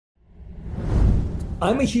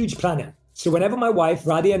I'm a huge planner. So whenever my wife,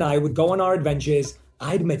 Radhi, and I would go on our adventures,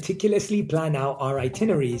 I'd meticulously plan out our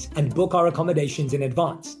itineraries and book our accommodations in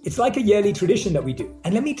advance. It's like a yearly tradition that we do.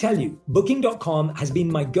 And let me tell you, Booking.com has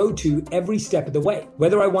been my go-to every step of the way.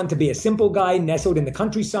 Whether I want to be a simple guy nestled in the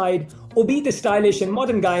countryside or be the stylish and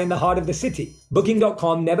modern guy in the heart of the city,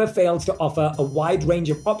 Booking.com never fails to offer a wide range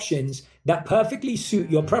of options that perfectly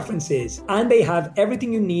suit your preferences, and they have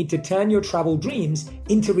everything you need to turn your travel dreams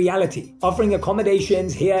into reality, offering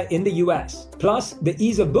accommodations here in the US. Plus, the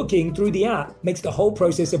ease of booking through the app makes the whole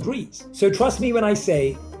process a breeze. So trust me when I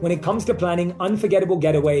say, when it comes to planning unforgettable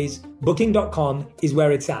getaways, Booking.com is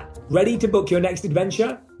where it's at. Ready to book your next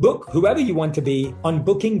adventure? Book whoever you want to be on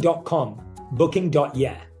Booking.com.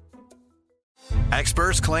 Booking.yeah.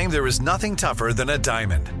 Experts claim there is nothing tougher than a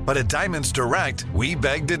diamond. But at Diamonds Direct, we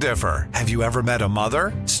beg to differ. Have you ever met a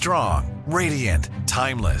mother? Strong, radiant,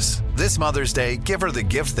 timeless. This Mother's Day, give her the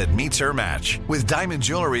gift that meets her match. With diamond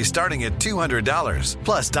jewelry starting at $200.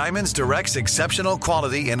 Plus Diamonds Direct's exceptional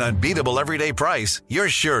quality and unbeatable everyday price, you're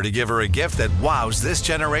sure to give her a gift that wows this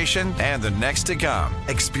generation and the next to come.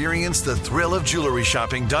 Experience the thrill of jewelry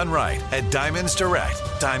shopping done right at Diamonds Direct.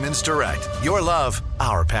 Diamonds Direct. Your love,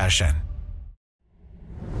 our passion.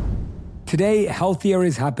 Today, healthier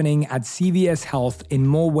is happening at CVS Health in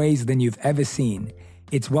more ways than you've ever seen.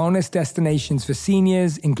 It's wellness destinations for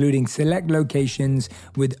seniors, including select locations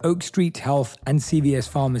with Oak Street Health and CVS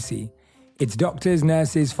Pharmacy. It's doctors,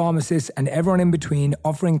 nurses, pharmacists, and everyone in between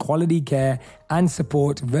offering quality care and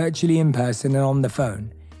support virtually in person and on the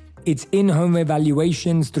phone. It's in-home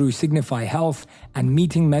evaluations through Signify Health and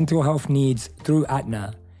meeting mental health needs through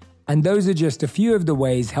Aetna. And those are just a few of the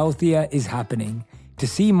ways healthier is happening. To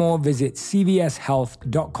see more, visit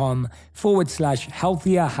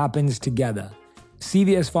cvshealth.com/healthier happens together.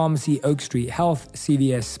 CVS Pharmacy, Oak Street Health,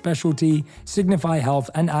 CVS Specialty, Signify Health,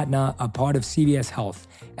 and Aetna are part of CVS Health.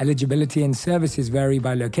 Eligibility and services vary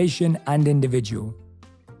by location and individual.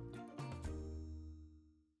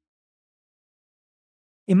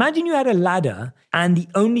 Imagine you had a ladder and the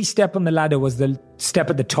only step on the ladder was the step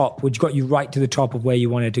at the top, which got you right to the top of where you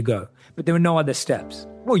wanted to go. But there were no other steps.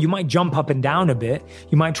 Well, you might jump up and down a bit.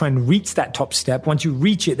 You might try and reach that top step. Once you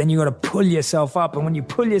reach it, then you got to pull yourself up. And when you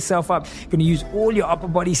pull yourself up, you're going to use all your upper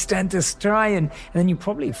body strength to try and then you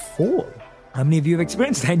probably fall. How many of you have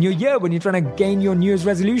experienced that in your year when you're trying to gain your New Year's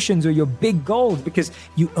resolutions or your big goals because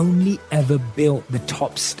you only ever built the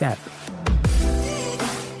top step?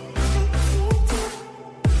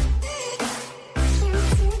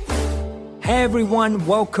 Hey everyone,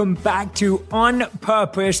 welcome back to On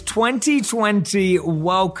Purpose 2020.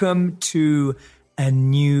 Welcome to a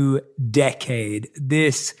new decade.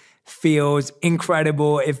 This feels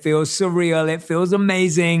incredible. It feels surreal. It feels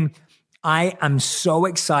amazing. I am so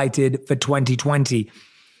excited for 2020.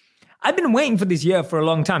 I've been waiting for this year for a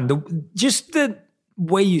long time. Just the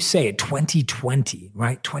way you say it, 2020,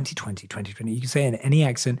 right? 2020, 2020. You can say it in any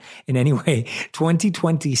accent, in any way.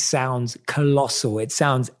 2020 sounds colossal. It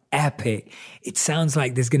sounds epic. It sounds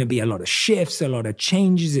like there's going to be a lot of shifts, a lot of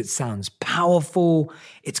changes. It sounds powerful.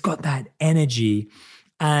 It's got that energy.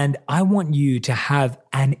 And I want you to have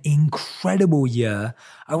an incredible year.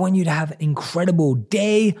 I want you to have an incredible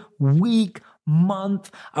day, week,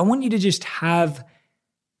 month. I want you to just have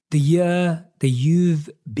the year that you've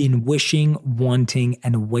been wishing, wanting,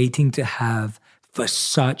 and waiting to have for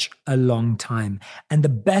such a long time. And the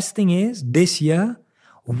best thing is, this year,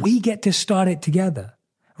 we get to start it together.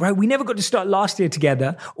 Right? We never got to start last year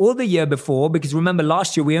together or the year before, because remember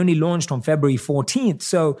last year we only launched on February 14th.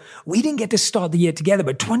 So we didn't get to start the year together,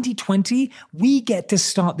 but 2020, we get to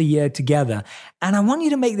start the year together. And I want you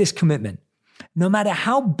to make this commitment. No matter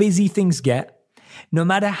how busy things get, no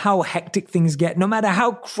matter how hectic things get, no matter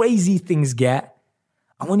how crazy things get,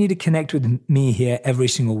 I want you to connect with me here every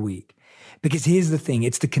single week. Because here's the thing,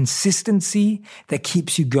 it's the consistency that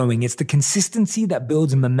keeps you going. It's the consistency that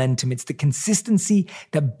builds momentum. It's the consistency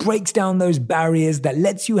that breaks down those barriers, that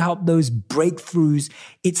lets you help those breakthroughs.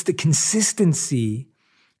 It's the consistency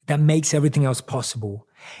that makes everything else possible.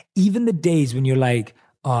 Even the days when you're like,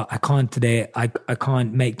 oh, I can't today, I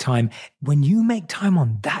can't make time. When you make time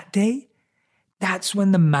on that day, that's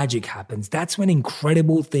when the magic happens. That's when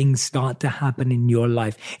incredible things start to happen in your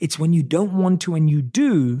life. It's when you don't want to and you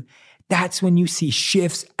do. That's when you see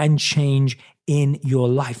shifts and change in your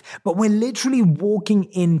life. But we're literally walking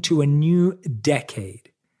into a new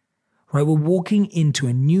decade, right? We're walking into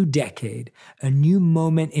a new decade, a new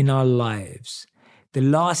moment in our lives. The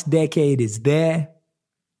last decade is there.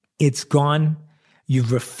 It's gone.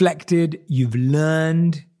 You've reflected. You've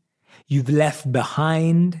learned. You've left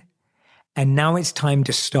behind. And now it's time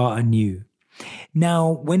to start anew. Now,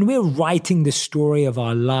 when we're writing the story of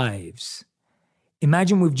our lives,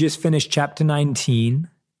 imagine we've just finished chapter 19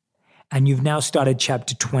 and you've now started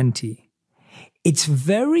chapter 20. It's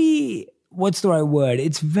very, what's the right word?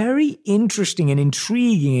 It's very interesting and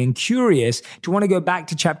intriguing and curious to want to go back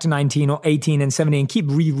to chapter 19 or 18 and 17 and keep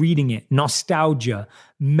rereading it. Nostalgia,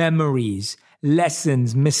 memories,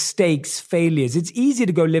 lessons, mistakes, failures. It's easy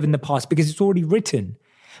to go live in the past because it's already written.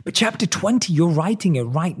 But chapter 20, you're writing it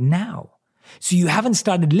right now. So you haven't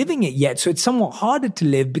started living it yet. So it's somewhat harder to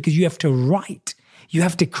live because you have to write. You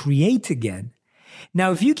have to create again.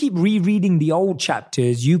 Now, if you keep rereading the old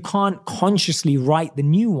chapters, you can't consciously write the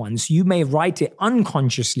new ones. You may write it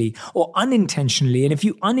unconsciously or unintentionally. And if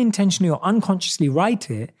you unintentionally or unconsciously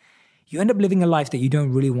write it, you end up living a life that you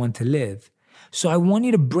don't really want to live. So I want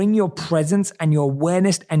you to bring your presence and your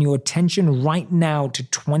awareness and your attention right now to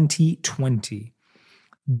 2020.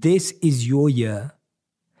 This is your year.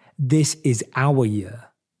 This is our year.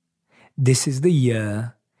 This is the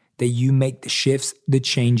year that you make the shifts, the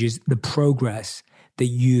changes, the progress that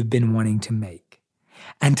you've been wanting to make.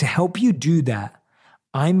 And to help you do that,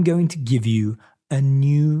 I'm going to give you a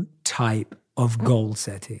new type of goal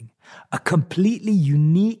setting, a completely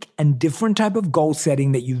unique and different type of goal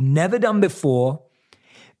setting that you've never done before,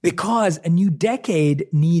 because a new decade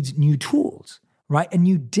needs new tools, right? A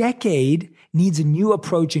new decade needs a new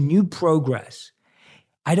approach, a new progress.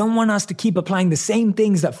 I don't want us to keep applying the same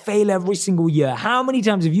things that fail every single year. How many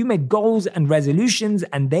times have you made goals and resolutions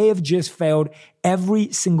and they have just failed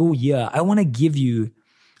every single year? I want to give you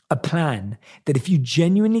a plan that if you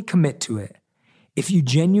genuinely commit to it, if you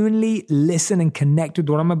genuinely listen and connect with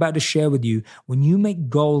what I'm about to share with you, when you make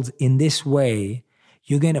goals in this way,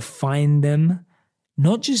 you're going to find them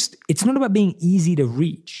it's not about being easy to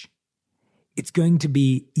reach. It's going to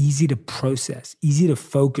be easy to process, easy to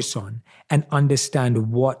focus on, and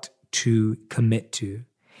understand what to commit to.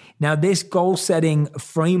 Now, this goal setting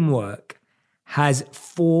framework has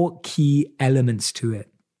 4 key elements to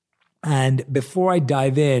it. And before I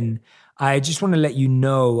dive in, I just want to let you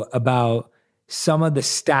know about some of the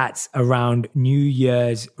stats around New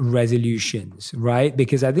Year's resolutions, right?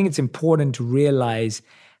 Because I think it's important to realize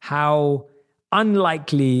how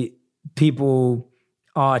unlikely people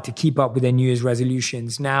are to keep up with their New Year's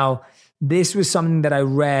resolutions. Now, this was something that I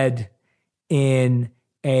read in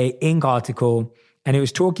a Inc. article, and it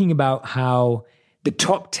was talking about how the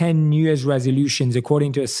top 10 New Year's resolutions,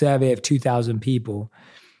 according to a survey of 2,000 people,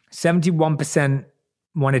 71%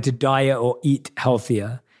 wanted to diet or eat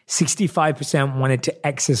healthier, 65% wanted to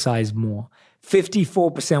exercise more,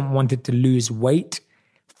 54% wanted to lose weight,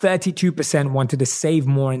 32% wanted to save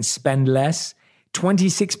more and spend less,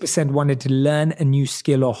 26% wanted to learn a new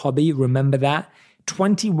skill or hobby. Remember that.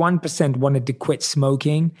 21% wanted to quit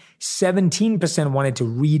smoking. 17% wanted to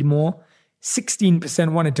read more.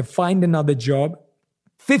 16% wanted to find another job.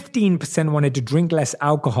 15% wanted to drink less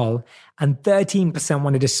alcohol. And 13%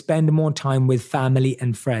 wanted to spend more time with family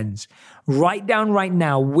and friends. Write down right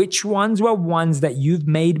now which ones were ones that you've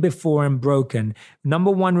made before and broken.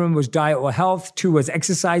 Number 1 was diet or health. 2 was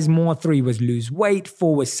exercise more. 3 was lose weight.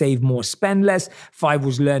 4 was save more, spend less. 5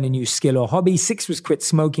 was learn a new skill or hobby. 6 was quit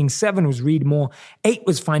smoking. 7 was read more. 8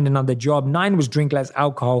 was find another job. 9 was drink less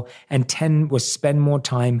alcohol. And 10 was spend more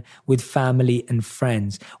time with family and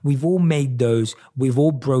friends. We've all made those. We've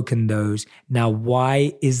all broken those. Now,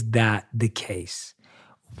 why is that the case?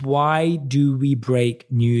 Why do we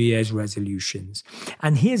break New Year's resolutions?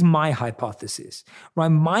 And here's my hypothesis, right?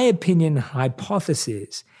 My opinion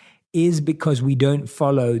hypothesis is because we don't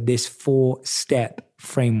follow this 4-step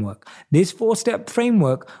framework. This 4-step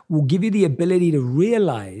framework will give you the ability to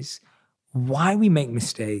realize why we make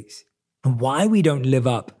mistakes and why we don't live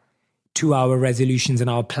up to our resolutions and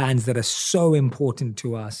our plans that are so important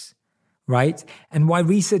to us. Right? And why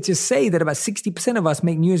researchers say that about 60% of us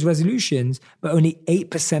make New Year's resolutions, but only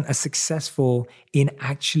 8% are successful in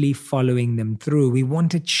actually following them through. We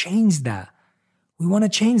want to change that. We want to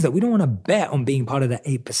change that. We don't want to bet on being part of that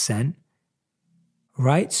 8%.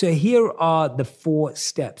 Right? So here are the 4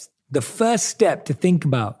 steps. The first step to think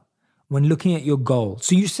about when looking at your goal.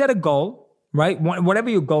 So you set a goal, right? Whatever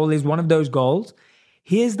your goal is, one of those goals.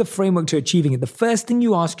 Here's the framework to achieving it. The first thing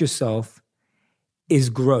you ask yourself is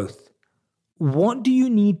growth. What do you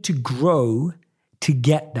need to grow to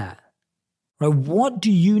get that? Right? What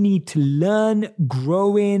do you need to learn,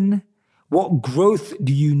 grow in? What growth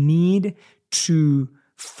do you need to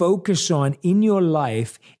focus on in your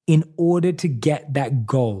life in order to get that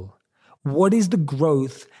goal? What is the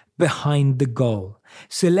growth behind the goal?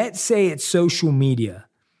 So let's say it's social media,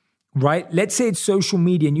 right? Let's say it's social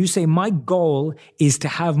media and you say, my goal is to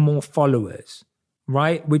have more followers.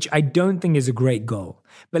 right? Which I don't think is a great goal.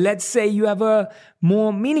 But let's say you have a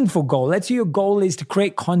more meaningful goal. Let's say your goal is to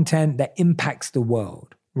create content that impacts the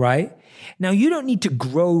world, right? Now, you don't need to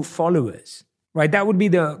grow followers, right? That would be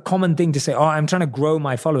the common thing to say, oh, I'm trying to grow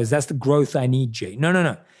my followers. That's the growth I need, Jay.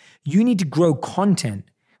 No. You need to grow content,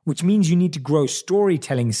 which means you need to grow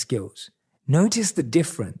storytelling skills. Notice the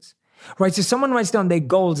difference, right? So someone writes down their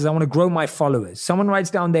goals as I want to grow my followers. Someone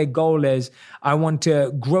writes down their goal as I want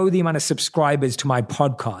to grow the amount of subscribers to my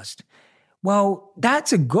podcast. Well,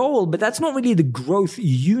 that's a goal, but that's not really the growth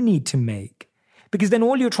you need to make, because then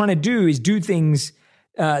all you're trying to do is do things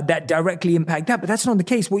that directly impact that. But that's not the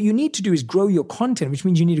case. What you need to do is grow your content, which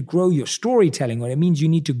means you need to grow your storytelling, or it means you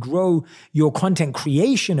need to grow your content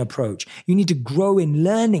creation approach. You need to grow in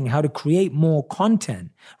learning how to create more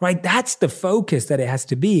content, right? That's the focus that it has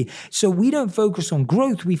to be. So we don't focus on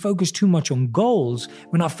growth. We focus too much on goals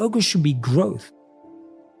when our focus should be growth.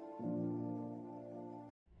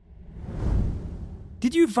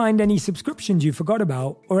 Did you find any subscriptions you forgot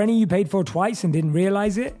about, or any you paid for twice and didn't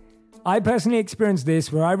realize it? I personally experienced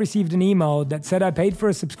this where I received an email that said I paid for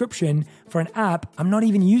a subscription for an app I'm not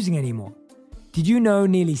even using anymore. Did you know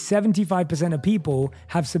nearly 75% of people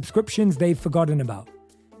have subscriptions they've forgotten about?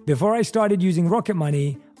 Before I started using Rocket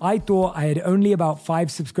Money, I thought I had only about 5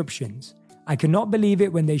 subscriptions. I could not believe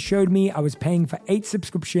it when they showed me I was paying for 8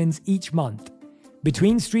 subscriptions each month.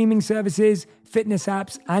 Between streaming services, fitness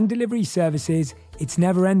apps, and delivery services, it's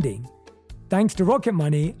never ending. Thanks to Rocket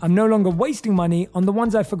Money, I'm no longer wasting money on the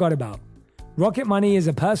ones I forgot about. Rocket Money is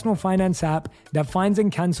a personal finance app that finds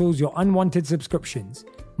and cancels your unwanted subscriptions,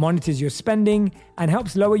 monitors your spending, and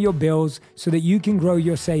helps lower your bills so that you can grow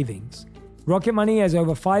your savings. Rocket Money has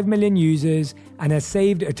over 5 million users and has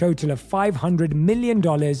saved a total of $500 million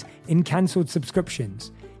in canceled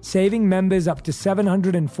subscriptions, saving members up to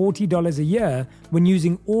 $740 a year when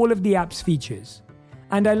using all of the app's features.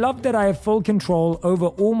 And I love that I have full control over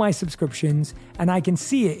all my subscriptions and I can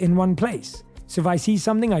see it in one place. So if I see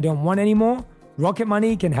something I don't want anymore, Rocket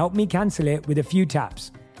Money can help me cancel it with a few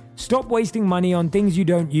taps. Stop wasting money on things you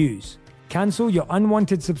don't use. Cancel your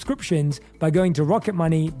unwanted subscriptions by going to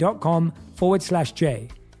rocketmoney.com/J.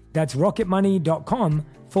 That's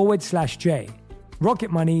rocketmoney.com/J.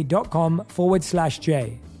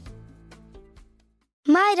 rocketmoney.com/J.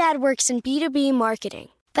 My dad works in B2B marketing,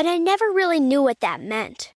 but I never really knew what that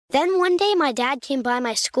meant. Then one day my dad came by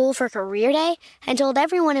my school for career day and told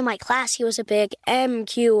everyone in my class he was a big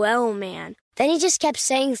MQL man. Then he just kept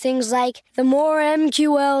saying things like, the more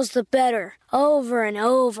MQLs, the better, over and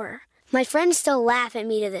over. My friends still laugh at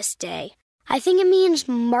me to this day. I think it means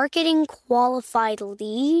marketing qualified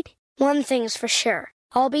lead. One thing's for sure,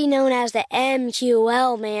 I'll be known as the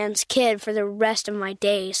MQL man's kid for the rest of my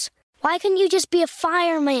days. Why couldn't you just be a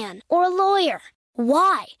fireman or a lawyer?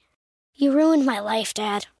 Why? You ruined my life,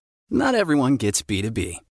 Dad. Not everyone gets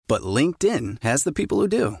B2B, but LinkedIn has the people who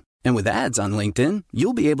do. And with ads on LinkedIn,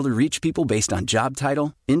 you'll be able to reach people based on job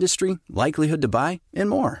title, industry, likelihood to buy, and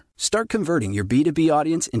more. Start converting your B2B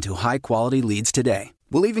audience into high-quality leads today.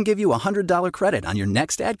 We'll even give you a $100 credit on your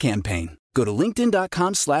next ad campaign. Go to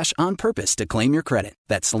linkedin.com/onpurpose to claim your credit.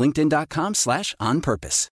 That's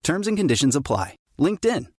linkedin.com/onpurpose. Terms and conditions apply.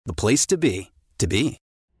 LinkedIn, the place to be, to be.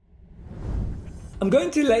 I'm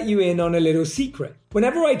going to let you in on a little secret.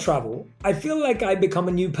 Whenever I travel, I feel like I become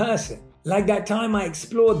a new person. Like that time I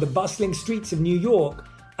explored the bustling streets of New York,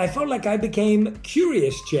 I felt like I became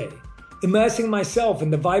Curious Jay, immersing myself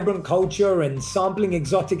in the vibrant culture and sampling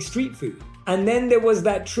exotic street food. And then there was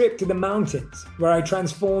that trip to the mountains where I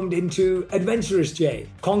transformed into Adventurous Jay,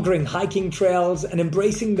 conquering hiking trails and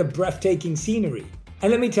embracing the breathtaking scenery.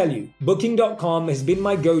 And let me tell you, Booking.com has been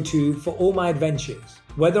my go-to for all my adventures.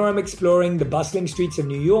 Whether I'm exploring the bustling streets of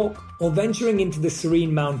New York or venturing into the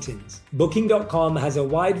serene mountains, Booking.com has a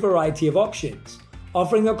wide variety of options,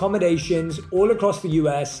 offering accommodations all across the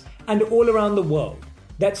US and all around the world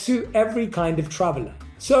that suit every kind of traveler.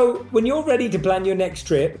 So when you're ready to plan your next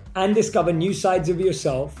trip and discover new sides of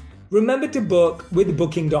yourself, remember to book with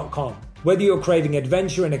Booking.com. Whether you're craving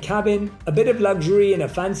adventure in a cabin, a bit of luxury in a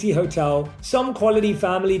fancy hotel, some quality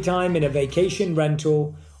family time in a vacation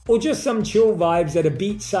rental, or just some chill vibes at a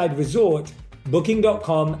beachside resort,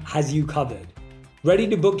 Booking.com has you covered. Ready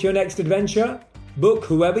to book your next adventure? Book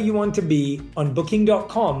whoever you want to be on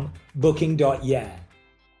Booking.com, Booking.yeah.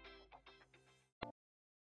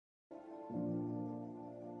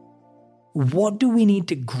 What do we need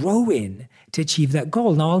to grow in to achieve that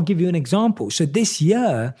goal? Now, I'll give you an example. So this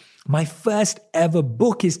year, my first ever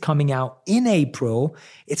book is coming out in April.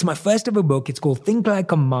 It's my first ever book. It's called Think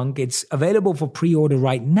Like a Monk. It's available for pre-order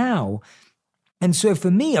right now. And so for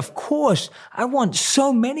me, of course, I want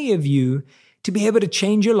so many of you to be able to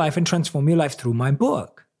change your life and transform your life through my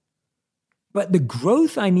book. But the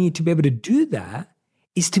growth I need to be able to do that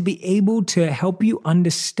is to be able to help you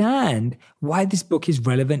understand why this book is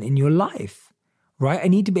relevant in your life, right? I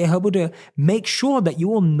need to be able to make sure that you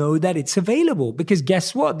all know that it's available, because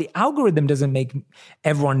guess what? The algorithm doesn't make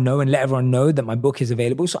everyone know and let everyone know that my book is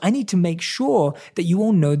available. So I need to make sure that you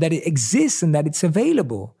all know that it exists and that it's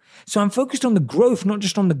available. So I'm focused on the growth, not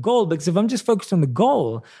just on the goal, because if I'm just focused on the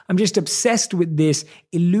goal, I'm just obsessed with this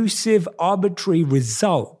elusive, arbitrary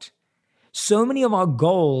result. So many of our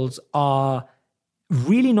goals are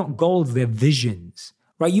really not goals, they're visions,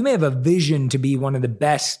 right? You may have a vision to be one of the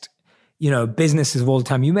best, businesses of all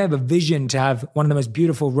time. You may have a vision to have one of the most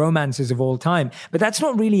beautiful romances of all time, but that's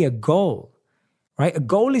not really a goal, right? A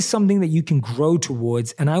goal is something that you can grow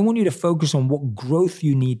towards. And I want you to focus on what growth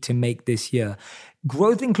you need to make this year.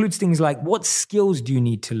 Growth includes things like, what skills do you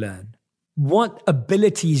need to learn? What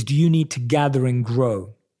abilities do you need to gather and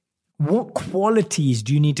grow? What qualities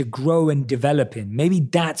do you need to grow and develop in? Maybe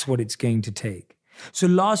that's what it's going to take. So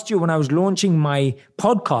last year when I was launching my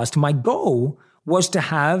podcast, my goal was to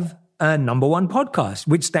have a #1 podcast,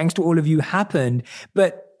 which thanks to all of you happened.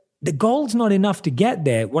 But the goal's not enough to get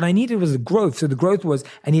there. What I needed was the growth. So the growth was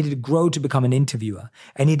I needed to grow to become an interviewer.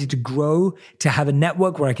 I needed to grow to have a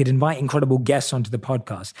network where I could invite incredible guests onto the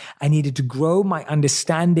podcast. I needed to grow my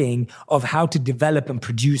understanding of how to develop and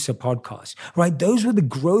produce a podcast, right? Those were the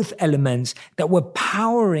growth elements that were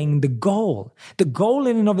powering the goal. The goal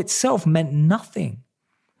in and of itself meant nothing.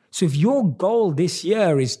 So if your goal this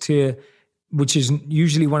year is which is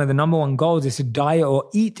usually one of the #1 goals, is to diet or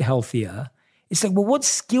eat healthier, it's like, well, what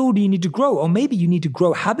skill do you need to grow? Or maybe you need to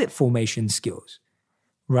grow habit formation skills,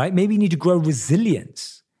 right? Maybe you need to grow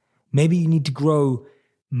resilience. Maybe you need to grow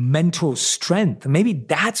mental strength. Maybe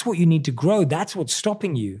that's what you need to grow. That's what's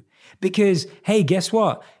stopping you. Because, hey, guess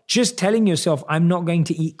what? Just telling yourself, I'm not going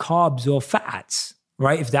to eat carbs or fats,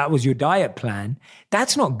 right? If that was your diet plan,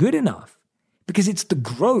 that's not good enough. Because it's the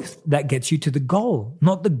growth that gets you to the goal,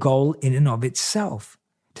 not the goal in and of itself.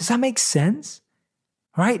 Does that make sense?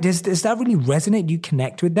 Right? Does that really resonate? Do you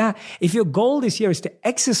connect with that? If your goal this year is to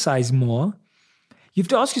exercise more, you have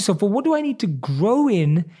to ask yourself, well, what do I need to grow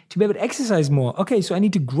in to be able to exercise more? Okay, so I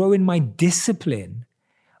need to grow in my discipline.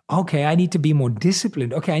 Okay, I need to be more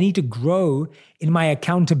disciplined. Okay, I need to grow in my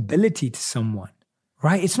accountability to someone,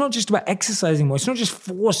 right? It's not just about exercising more. It's not just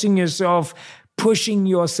forcing yourself, pushing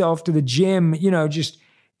yourself to the gym,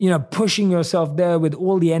 pushing yourself there with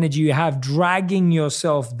all the energy you have, dragging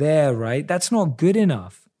yourself there, right? That's not good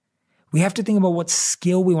enough. We have to think about what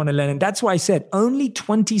skill we want to learn. And that's why I said only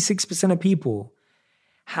 26% of people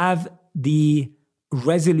have the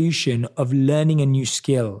resolution of learning a new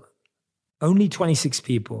skill. Only 26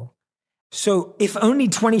 people. So if only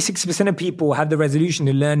 26% of people have the resolution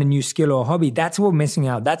to learn a new skill or hobby, that's what we're missing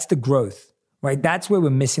out. That's the growth, right? That's where we're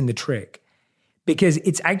missing the trick. Because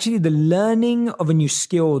it's actually the learning of a new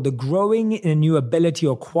skill, the growing in a new ability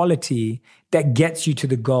or quality that gets you to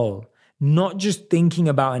the goal, not just thinking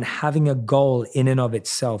about and having a goal in and of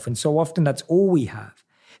itself. And so often that's all we have.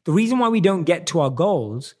 The reason why we don't get to our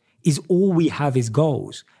goals is all we have is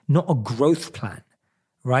goals, not a growth plan,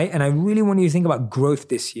 right? And I really want you to think about growth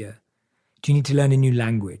this year. Do you need to learn a new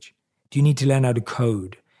language? Do you need to learn how to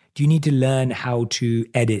code? Do you need to learn how to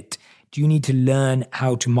edit? Do you need to learn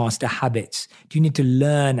how to master habits? Do you need to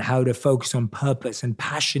learn how to focus on purpose and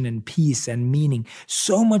passion and peace and meaning?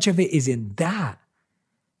 So much of it is in that.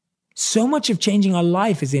 So much of changing our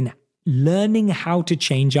life is in learning how to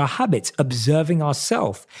change our habits, observing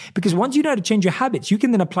ourselves. Because once you know how to change your habits, you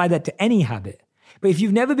can then apply that to any habit. But if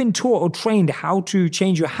you've never been taught or trained how to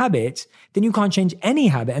change your habits, then you can't change any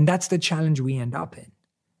habit. And that's the challenge we end up in.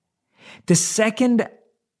 The second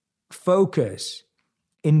focus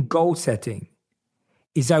in goal setting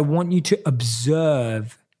is I want you to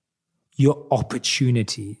observe your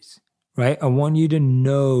opportunities, right? I want you to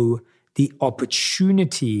know the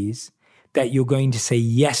opportunities that you're going to say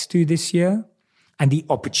yes to this year, and the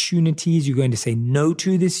opportunities you're going to say no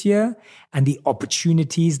to this year, and the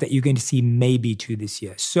opportunities that you're going to see maybe to this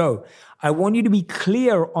year. So I want you to be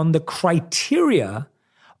clear on the criteria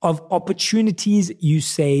of opportunities you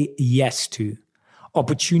say yes to,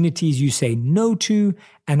 opportunities you say no to,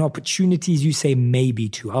 and opportunities you say maybe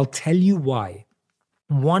to. I'll tell you why.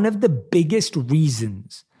 One of the biggest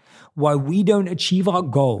reasons why we don't achieve our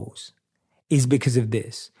goals is because of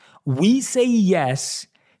this. We say yes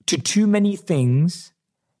to too many things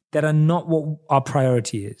that are not what our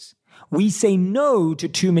priority is. We say no to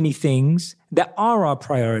too many things that are our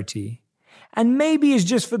priority. And maybe it's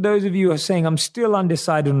just for those of you who are saying, I'm still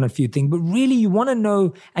undecided on a few things, but really you want to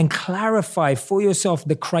know and clarify for yourself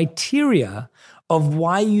the criteria of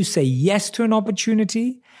why you say yes to an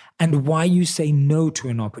opportunity and why you say no to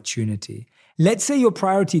an opportunity. Let's say your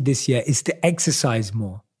priority this year is to exercise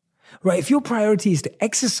more, right? If your priority is to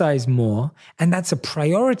exercise more and that's a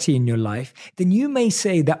priority in your life, then you may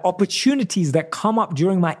say that opportunities that come up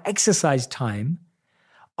during my exercise time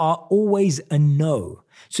are always a no.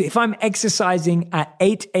 So if I'm exercising at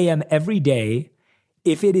 8 a.m. every day,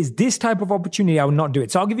 if it is this type of opportunity, I will not do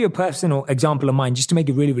it. So I'll give you a personal example of mine just to make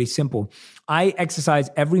it really, really simple. I exercise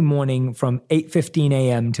every morning from 8:15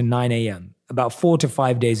 a.m. to 9 a.m., about 4 to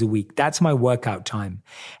 5 days a week. That's my workout time.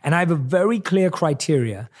 And I have a very clear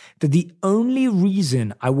criteria that the only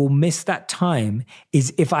reason I will miss that time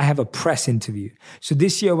is if I have a press interview. So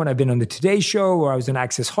this year when I've been on the Today Show or I was on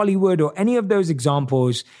Access Hollywood or any of those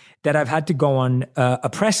examples that I've had to go on a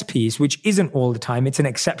press piece, which isn't all the time. It's an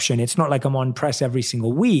exception. It's not like I'm on press every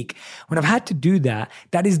single week. When I've had to do that,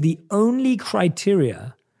 that is the only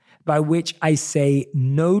criteria by which I say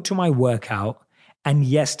no to my workout and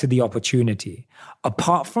yes to the opportunity.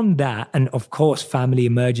 Apart from that, and of course, family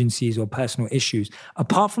emergencies or personal issues,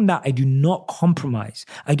 apart from that, I do not compromise.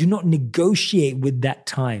 I do not negotiate with that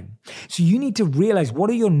time. So you need to realize,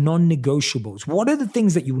 what are your non-negotiables? What are the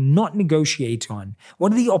things that you will not negotiate on?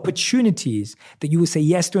 What are the opportunities that you will say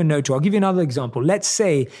yes to and no to? I'll give you another example. Let's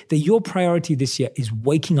say that your priority this year is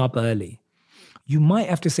waking up early. You might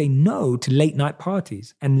have to say no to late night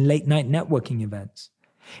parties and late night networking events.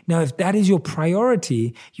 Now, if that is your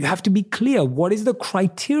priority, you have to be clear. What is the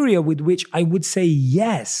criteria with which I would say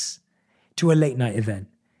yes to a late night event?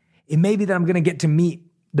 It may be that I'm going to get to meet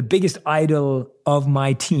the biggest idol of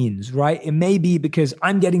my teens, right? It may be because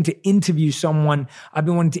I'm getting to interview someone I've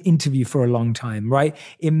been wanting to interview for a long time, right?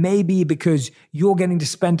 It may be because you're getting to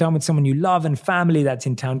spend time with someone you love and family that's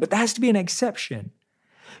in town, but there has to be an exception.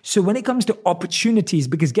 So when it comes to opportunities,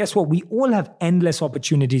 because guess what? We all have endless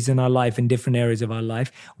opportunities in our life in different areas of our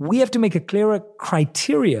life. We have to make a clearer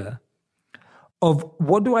criteria of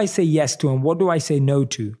what do I say yes to and what do I say no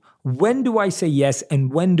to? When do I say yes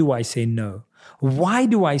and when do I say no? Why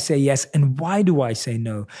do I say yes and why do I say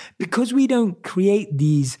no? Because we don't create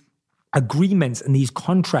these agreements and these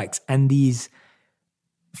contracts and these,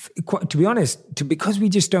 to be honest, because we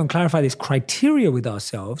just don't clarify this criteria with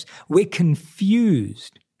ourselves, we're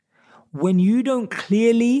confused. When you don't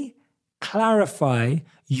clearly clarify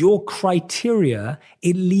your criteria,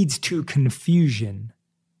 it leads to confusion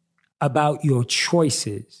about your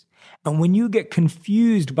choices. And when you get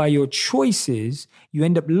confused by your choices, you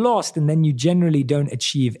end up lost and then you generally don't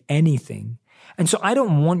achieve anything. And so I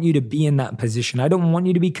don't want you to be in that position. I don't want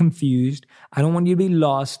you to be confused. I don't want you to be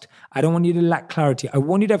lost. I don't want you to lack clarity. I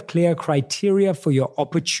want you to have clear criteria for your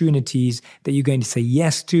opportunities that you're going to say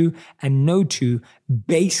yes to and no to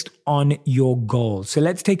based on your goals. So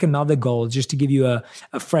let's take another goal just to give you a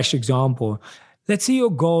fresh example. Let's say your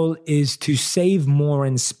goal is to save more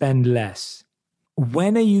and spend less.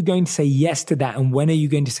 When are you going to say yes to that? And when are you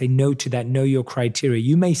going to say no to that? Know your criteria.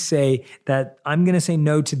 You may say that I'm going to say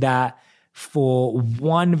no to that for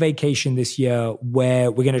one vacation this year where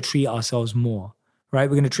we're going to treat ourselves more, right?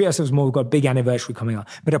 We're going to treat ourselves more. We've got a big anniversary coming up.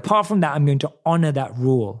 But apart from that, I'm going to honor that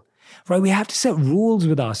rule, right? We have to set rules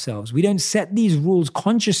with ourselves. We don't set these rules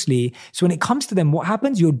consciously. So when it comes to them, what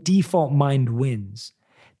happens? Your default mind wins.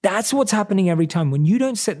 That's what's happening every time. When you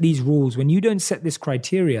don't set these rules, when you don't set this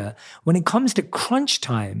criteria, when it comes to crunch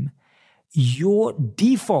time, your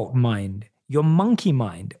default mind, your monkey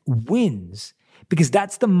mind wins. Because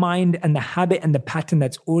that's the mind and the habit and the pattern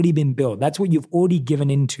that's already been built. That's what you've already given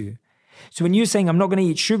into. So when you're saying, I'm not going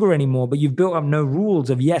to eat sugar anymore, but you've built up no rules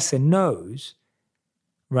of yes and no's,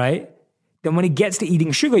 right? Then when it gets to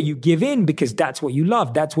eating sugar, you give in because that's what you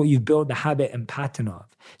love. That's what you've built the habit and pattern of.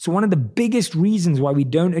 So one of the biggest reasons why we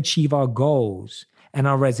don't achieve our goals and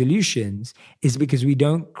our resolutions is because we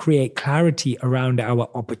don't create clarity around our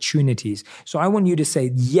opportunities. So I want you to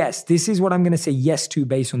say, yes, this is what I'm going to say yes to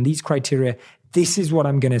based on these criteria. This is what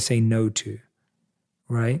I'm going to say no to,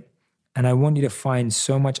 right? And I want you to find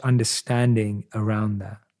so much understanding around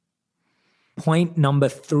that. Point number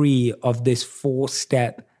 3 of this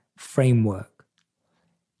 4-step framework,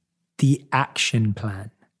 the action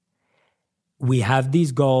plan. We have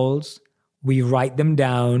these goals. We write them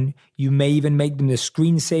down. You may even make them the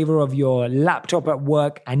screensaver of your laptop at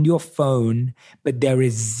work and your phone, but there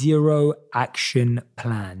is zero action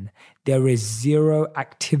plan. There is zero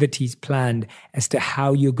activities planned as to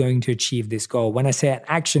how you're going to achieve this goal. When I say an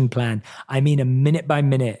action plan, I mean a minute by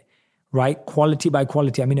minute, right? Quality by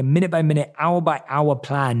quality. I mean, a minute by minute, hour by hour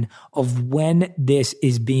plan of when this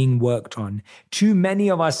is being worked on. Too many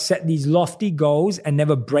of us set these lofty goals and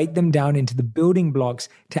never break them down into the building blocks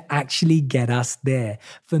to actually get us there.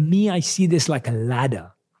 For me, I see this like a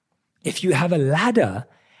ladder. If you have a ladder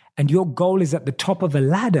and your goal is at the top of a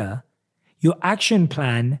ladder, your action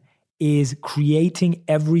plan is creating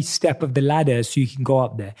every step of the ladder so you can go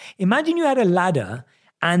up there. Imagine you had a ladder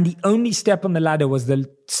and the only step on the ladder was the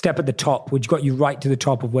step at the top, which got you right to the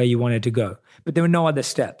top of where you wanted to go. But there were no other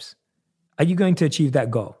steps. Are you going to achieve that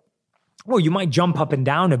goal? Well, you might jump up and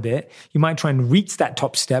down a bit. You might try and reach that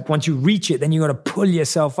top step. Once you reach it, then you got to pull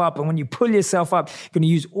yourself up. And when you pull yourself up, you're going to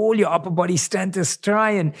use all your upper body strength to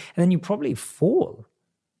try, and then you probably fall.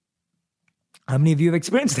 How many of you have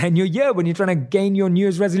experienced that in your year when you're trying to gain your New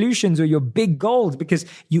Year's resolutions or your big goals because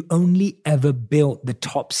you only ever built the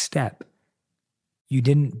top step? You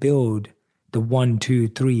didn't build the 1, 2,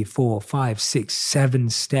 3, 4, 5, 6, 7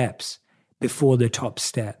 steps before the top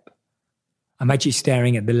step. I'm actually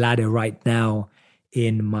staring at the ladder right now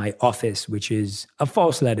in my office, which is a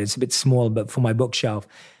false ladder. It's a bit small, but for my bookshelf.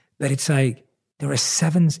 But it's like, if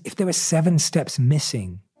there were 7 steps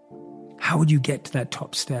missing, how would you get to that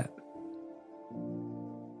top step?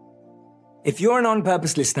 If you're an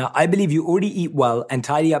on-purpose listener, I believe you already eat well and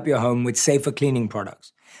tidy up your home with safer cleaning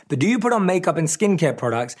products. But do you put on makeup and skincare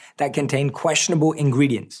products that contain questionable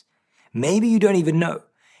ingredients? Maybe you don't even know.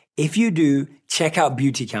 If you do, check out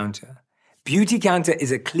Beautycounter. Beautycounter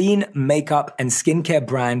is a clean makeup and skincare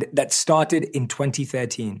brand that started in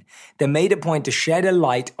 2013. They made a point to shed a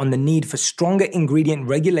light on the need for stronger ingredient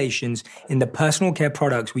regulations in the personal care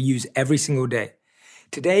products we use every single day.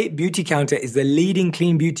 Today, Beautycounter is the leading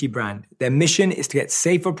clean beauty brand. Their mission is to get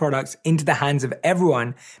safer products into the hands of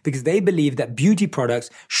everyone because they believe that beauty products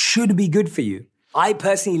should be good for you. I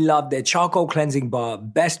personally love their charcoal cleansing bar,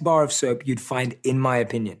 best bar of soap you'd find in my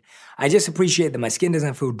opinion. I just appreciate that my skin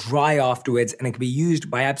doesn't feel dry afterwards and it can be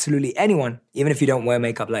used by absolutely anyone, even if you don't wear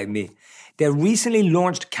makeup like me. Their recently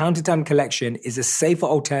launched Countertime collection is a safer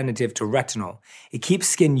alternative to retinol. It keeps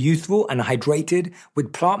skin youthful and hydrated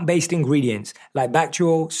with plant-based ingredients like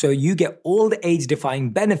bacterial, so you get all the age-defying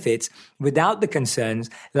benefits without the concerns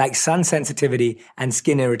like sun sensitivity and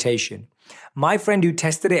skin irritation. My friend who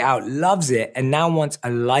tested it out loves it and now wants a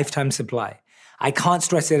lifetime supply. I can't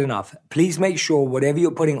stress it enough. Please make sure whatever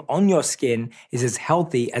you're putting on your skin is as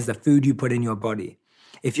healthy as the food you put in your body.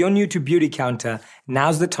 If you're new to Beautycounter,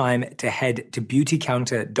 now's the time to head to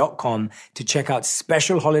beautycounter.com to check out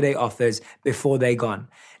special holiday offers before they're gone.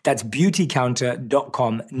 That's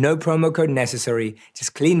beautycounter.com. No promo code necessary.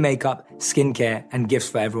 Just clean makeup, skincare, and gifts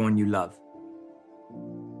for everyone you love.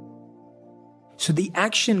 So the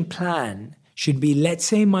action plan should be, let's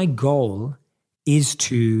say my goal is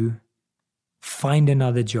to find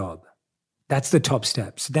another job. That's the top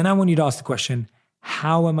step. So then I want you to ask the question,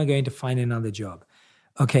 how am I going to find another job?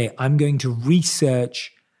 Okay, I'm going to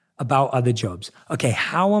research about other jobs. Okay,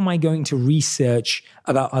 how am I going to research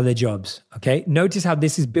about other jobs? Okay, notice how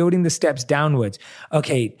this is building the steps downwards.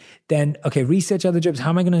 Okay, research other jobs. How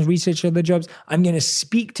am I going to research other jobs? I'm going to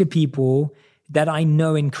speak to people that I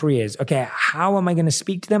know in careers. Okay, how am I going to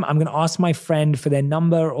speak to them? I'm going to ask my friend for their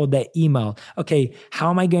number or their email. Okay, how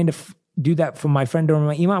am I going to do that for my friend or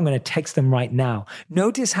my email? I'm going to text them right now.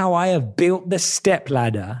 Notice how I have built the step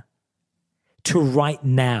ladder to right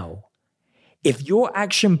now. If your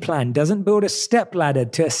action plan doesn't build a step ladder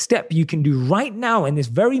to a step you can do right now in this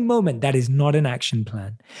very moment, that is not an action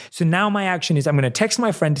plan. So now my action is I'm going to text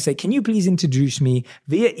my friend to say, can you please introduce me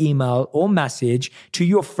via email or message to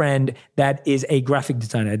your friend that is a graphic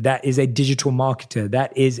designer, that is a digital marketer,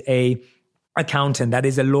 that is a accountant, that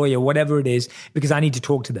is a lawyer, whatever it is, because I need to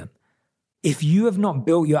talk to them. If you have not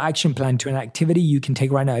built your action plan to an activity you can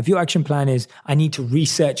take right now, if your action plan is, I need to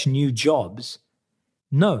research new jobs,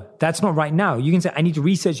 no, that's not right now. You can say, I need to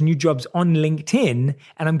research new jobs on LinkedIn,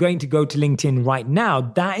 and I'm going to go to LinkedIn right now.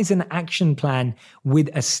 That is an action plan with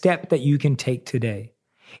a step that you can take today.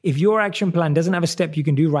 If your action plan doesn't have a step you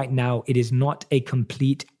can do right now, it is not a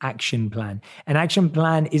complete action plan. An action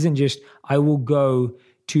plan isn't just, I will go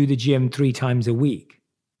to the gym 3 times a week.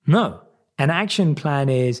 No. An action plan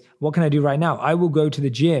is, what can I do right now? I will go to the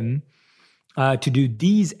gym to do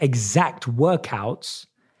these exact workouts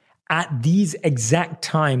at these exact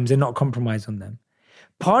times and not compromise on them.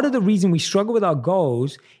 Part of the reason we struggle with our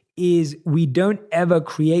goals is we don't ever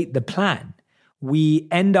create the plan. We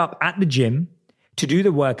end up at the gym to do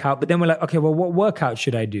the workout, but then we're like, okay, well, what workout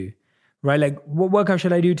should I do? Right? Like, what workout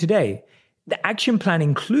should I do today? The action plan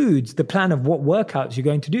includes the plan of what workouts you're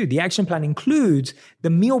going to do. The action plan includes the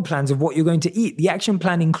meal plans of what you're going to eat. The action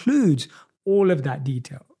plan includes all of that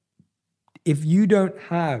detail. if you don't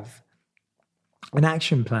have an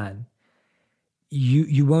action plan,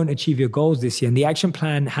 you won't achieve your goals this year. And the action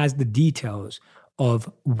plan has the details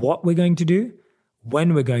of what we're going to do,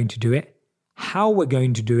 when we're going to do it, how we're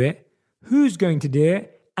going to do it, who's going to do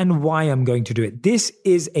it, and why I'm going to do it. This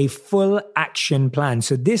is a full action plan.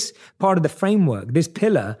 So this part of the framework, this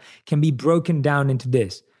pillar, can be broken down into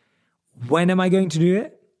this. When am I going to do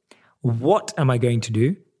it? What am I going to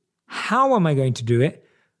do? How am I going to do it?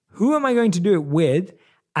 Who am I going to do it with?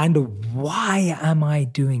 And why am I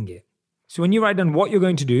doing it? So when you write down what you're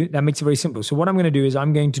going to do, that makes it very simple. So what I'm going to do is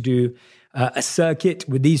I'm going to do a circuit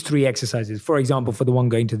with these 3 exercises. For example, for the one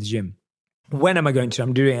going to the gym. When am I going to?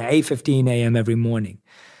 I'm doing it at 8:15 a.m. every morning.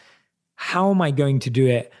 How am I going to do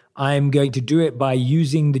it? I'm going to do it by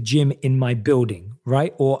using the gym in my building,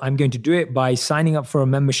 right? Or I'm going to do it by signing up for a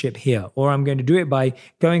membership here. Or I'm going to do it by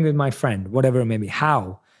going with my friend, whatever it may be.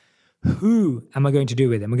 How? Who am I going to do it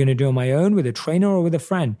with? Am I going to do it on my own, with a trainer, or with a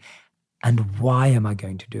friend? And why am I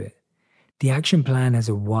going to do it? The action plan has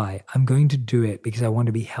a why. I'm going to do it because I want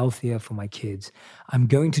to be healthier for my kids. I'm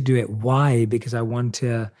going to do it. Why? Because I want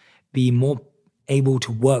to be more able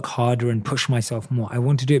to work harder and push myself more. I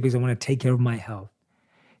want to do it because I want to take care of my health.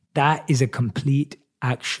 That is a complete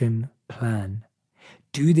action plan.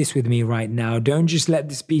 Do this with me right now. Don't just let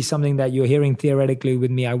this be something that you're hearing theoretically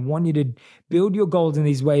with me. I want you to build your goals in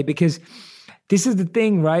this way, because this is the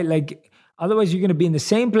thing, right? Like, otherwise, you're going to be in the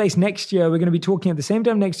same place next year. We're going to be talking at the same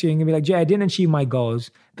time next year. You're going to be like, Jay, I didn't achieve my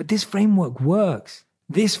goals. But this framework works.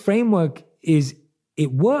 This framework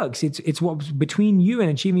it works. It's what's between you and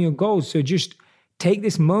achieving your goals. So just take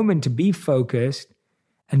this moment to be focused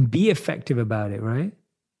and be effective about it, right?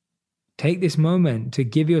 Take this moment to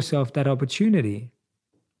give yourself that opportunity.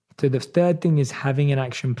 So the third thing is having an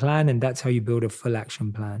action plan, and that's how you build a full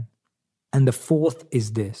action plan. And the fourth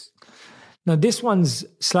is this. Now, this one's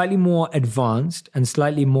slightly more advanced and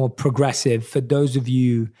slightly more progressive for those of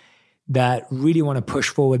you that really want to push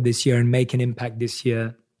forward this year and make an impact this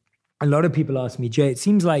year. A lot of people ask me, Jay, it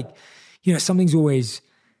seems like, something's always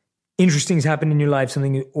interesting's happened in your life.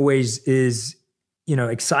 Something always is,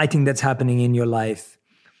 exciting that's happening in your life.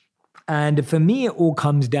 And for me, it all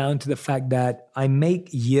comes down to the fact that I make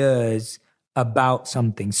years about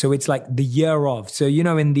something. So it's like the year of. So,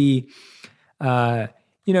 in the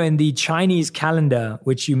Chinese calendar,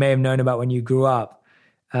 which you may have known about when you grew up,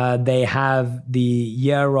 they have the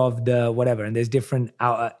year of the whatever, and there's different,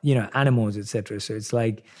 animals, etc. So it's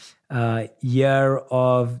like year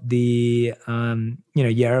of the,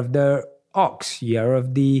 year of the ox, year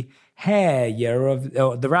of the hare, year of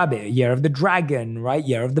the rabbit, year of the dragon, right?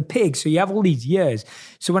 Year of the pig. So you have all these years.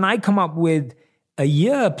 So when I come up with a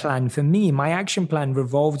year plan, for me, my action plan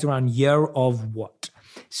revolves around year of what?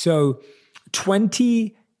 So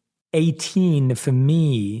 2018 for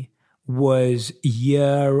me was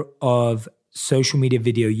year of social media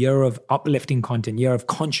video, year of uplifting content, year of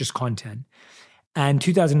conscious content. And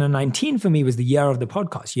 2019 for me was the year of the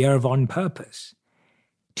podcast, year of On Purpose.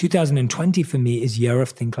 2020 for me is year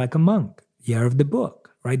of Think Like a Monk, year of the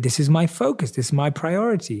book, right? This is my focus. This is my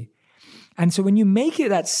priority. And so when you make it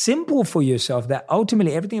that simple for yourself, that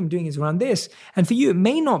ultimately everything I'm doing is around this, and for you, it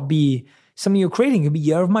may not be something you're creating. It could be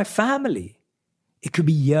year of my family. It could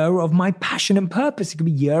be year of my passion and purpose. It could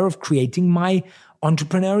be year of creating my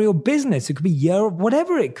entrepreneurial business. It could be year of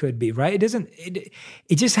whatever it could be, right?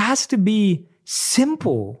 It just has to be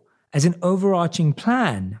simple as an overarching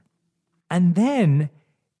plan. And then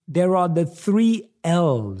there are the 3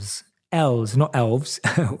 L's, not elves.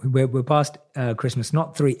 we're past Christmas,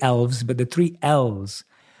 not 3 elves, but the 3 L's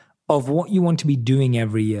of what you want to be doing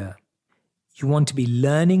every year. You want to be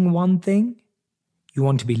learning one thing, you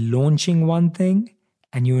want to be launching one thing,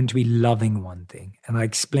 and you want to be loving one thing. And I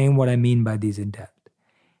explain what I mean by these in depth.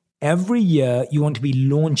 Every year, you want to be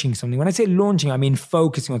launching something. When I say launching, I mean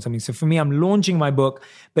focusing on something. So for me, I'm launching my book,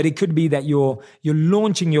 but it could be that you're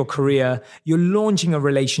launching your career, you're launching a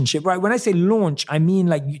relationship, right? When I say launch, I mean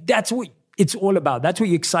like that's what it's all about. That's what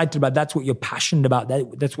you're excited about. That's what you're passionate about.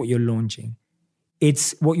 That's what you're launching.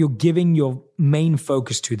 It's what you're giving your main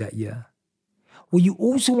focus to that year. What you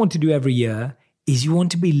also want to do every year is you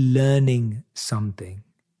want to be learning something.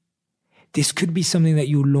 This could be something that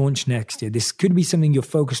you launch next year. This could be something you're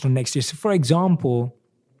focused on next year. So for example,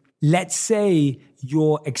 let's say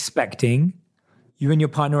you and your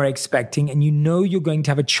partner are expecting, and you're going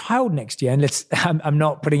to have a child next year. And I'm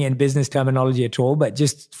not putting it in business terminology at all, but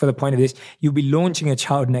just for the point of this, you'll be launching a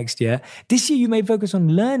child next year. This year, you may focus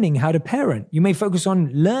on learning how to parent. You may focus on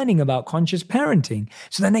learning about conscious parenting.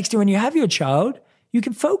 So that next year when you have your child, you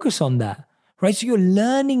can focus on that, right? So you're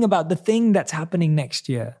learning about the thing that's happening next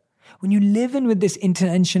year. When you live in with this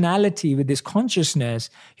intentionality, with this consciousness,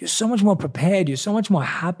 you're so much more prepared. You're so much more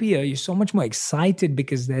happier. You're so much more excited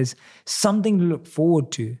because there's something to look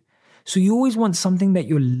forward to. So you always want something that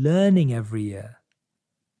you're learning every year,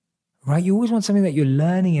 right? You always want something that you're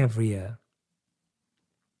learning every year.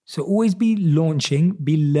 So always be launching,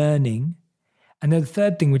 be learning. And then the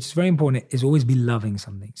third thing, which is very important, is always be loving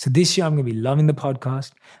something. So this year, I'm going to be loving the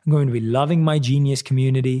podcast. I'm going to be loving my Genius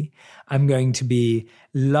community. I'm going to be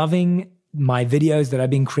loving my videos that I've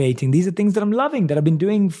been creating. These are things that I'm loving, that I've been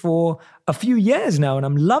doing for a few years now, and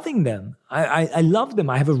I'm loving them. I love them.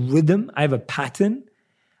 I have a rhythm. I have a pattern.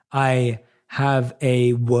 I have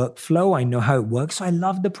a workflow. I know how it works. So I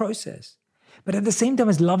love the process. But at the same time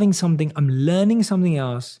as loving something, I'm learning something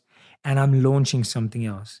else. And I'm launching something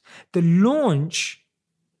else. The launch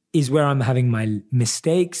is where I'm having my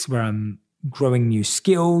mistakes, where I'm growing new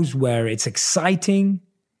skills, where it's exciting.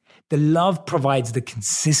 The love provides the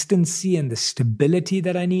consistency and the stability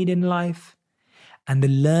that I need in life. And the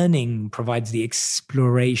learning provides the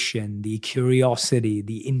exploration, the curiosity,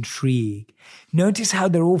 the intrigue. Notice how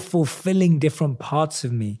they're all fulfilling different parts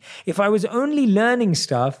of me. If I was only learning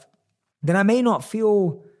stuff, then I may not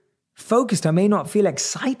feel focused, I may not feel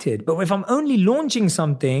excited. But if I'm only launching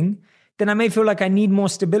something, then I may feel like I need more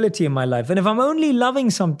stability in my life. And if I'm only loving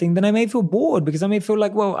something, then I may feel bored because I may feel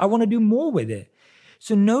like, well, I want to do more with it.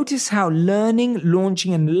 So notice how learning,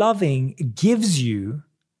 launching, and loving gives you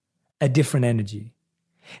a different energy.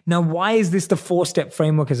 Now, why is this the 4-step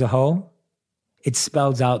framework as a whole? It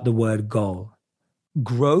spells out the word goal.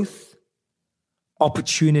 Growth,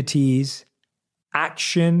 opportunities,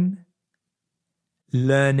 action,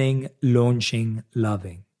 learning, launching,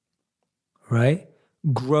 loving, right?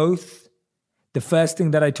 Growth. The first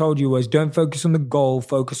thing that I told you was don't focus on the goal,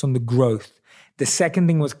 focus on the growth. The second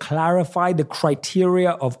thing was clarify the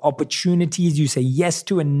criteria of opportunities you say yes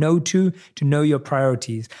to and no to know your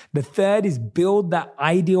priorities. The third is build that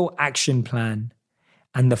ideal action plan.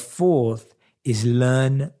 And the fourth is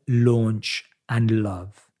learn, launch, and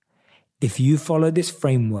love. If you follow this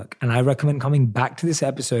framework, and I recommend coming back to this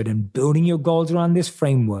episode and building your goals around this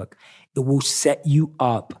framework, it will set you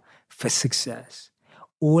up for success.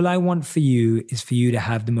 All I want for you is for you to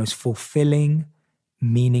have the most fulfilling,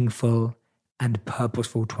 meaningful, and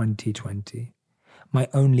purposeful 2020. My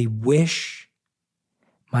only wish,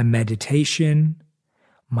 my meditation,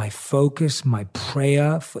 my focus, my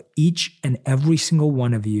prayer for each and every single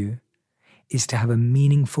one of you is to have a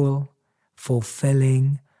meaningful,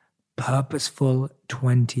 fulfilling, purposeful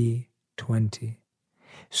 2020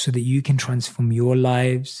 so that you can transform your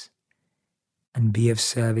lives and be of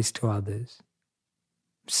service to others.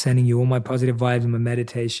 I'm sending you all my positive vibes and my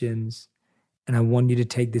meditations, and I want you to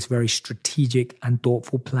take this very strategic and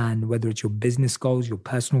thoughtful plan, whether it's your business goals, your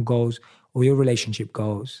personal goals, or your relationship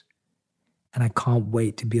goals. And I can't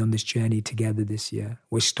wait to be on this journey together this year.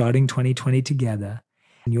 We're starting 2020 together,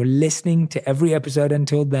 and you're listening to every episode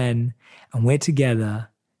until then, and we're together.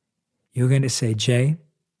 You're going to say, Jay,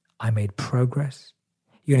 I made progress.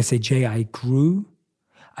 You're going to say, Jay, I grew.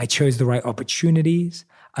 I chose the right opportunities.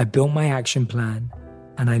 I built my action plan.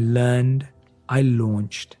 And I learned, I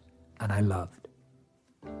launched, and I loved.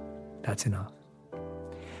 That's enough.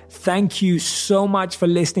 Thank you so much for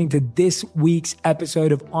listening to this week's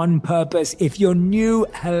episode of On Purpose. If you're new,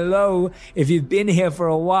 hello. If you've been here for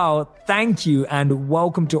a while, thank you and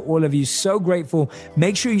welcome to all of you. So grateful.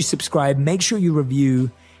 Make sure you subscribe, make sure you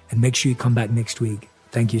review, and make sure you come back next week.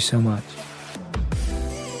 Thank you so much.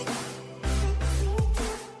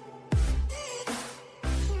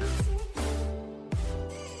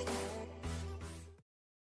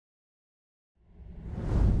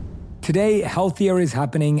 Today, healthier is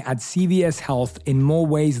happening at CVS Health in more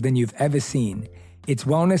ways than you've ever seen. It's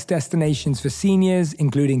wellness destinations for seniors,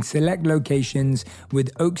 including select locations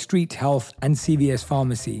with Oak Street Health and CVS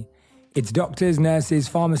Pharmacy. It's doctors, nurses,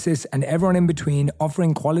 pharmacists, and everyone in between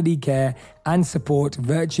offering quality care and support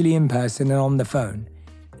virtually in person and on the phone.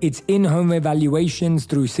 It's in-home evaluations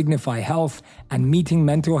through Signify Health and meeting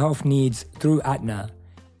mental health needs through Aetna.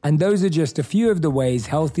 And those are just a few of the ways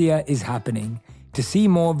healthier is happening. To see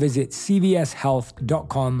more, visit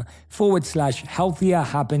cvshealth.com/healthier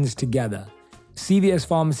happens together. CVS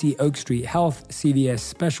Pharmacy, Oak Street Health, CVS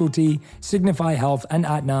Specialty, Signify Health, and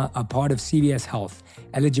Aetna are part of CVS Health.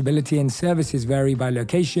 Eligibility and services vary by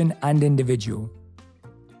location and individual.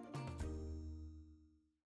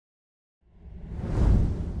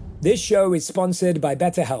 This show is sponsored by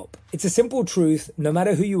BetterHelp. It's a simple truth, no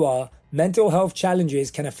matter who you are, mental health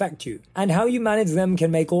challenges can affect you, and how you manage them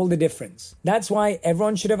can make all the difference. That's why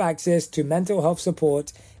everyone should have access to mental health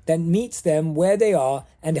support that meets them where they are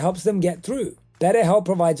and helps them get through. BetterHelp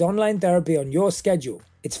provides online therapy on your schedule.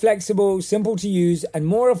 It's flexible, simple to use, and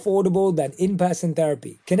more affordable than in-person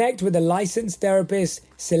therapy. Connect with a licensed therapist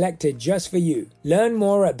selected just for you. Learn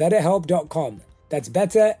more at BetterHelp.com. That's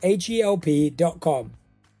BetterHelp.com.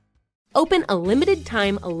 Open a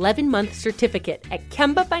limited-time 11-month certificate at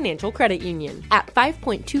Kemba Financial Credit Union. At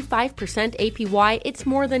 5.25% APY, it's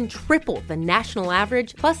more than triple the national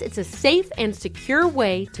average, plus it's a safe and secure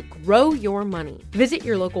way to grow your money. Visit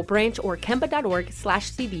your local branch or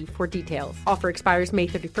kemba.org/CD for details. Offer expires May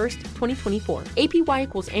 31st, 2024. APY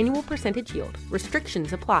equals annual percentage yield.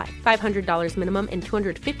 Restrictions apply. $500 minimum and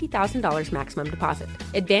 $250,000 maximum deposit.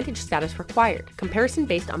 Advantage status required. Comparison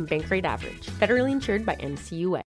based on bank rate average. Federally insured by NCUA.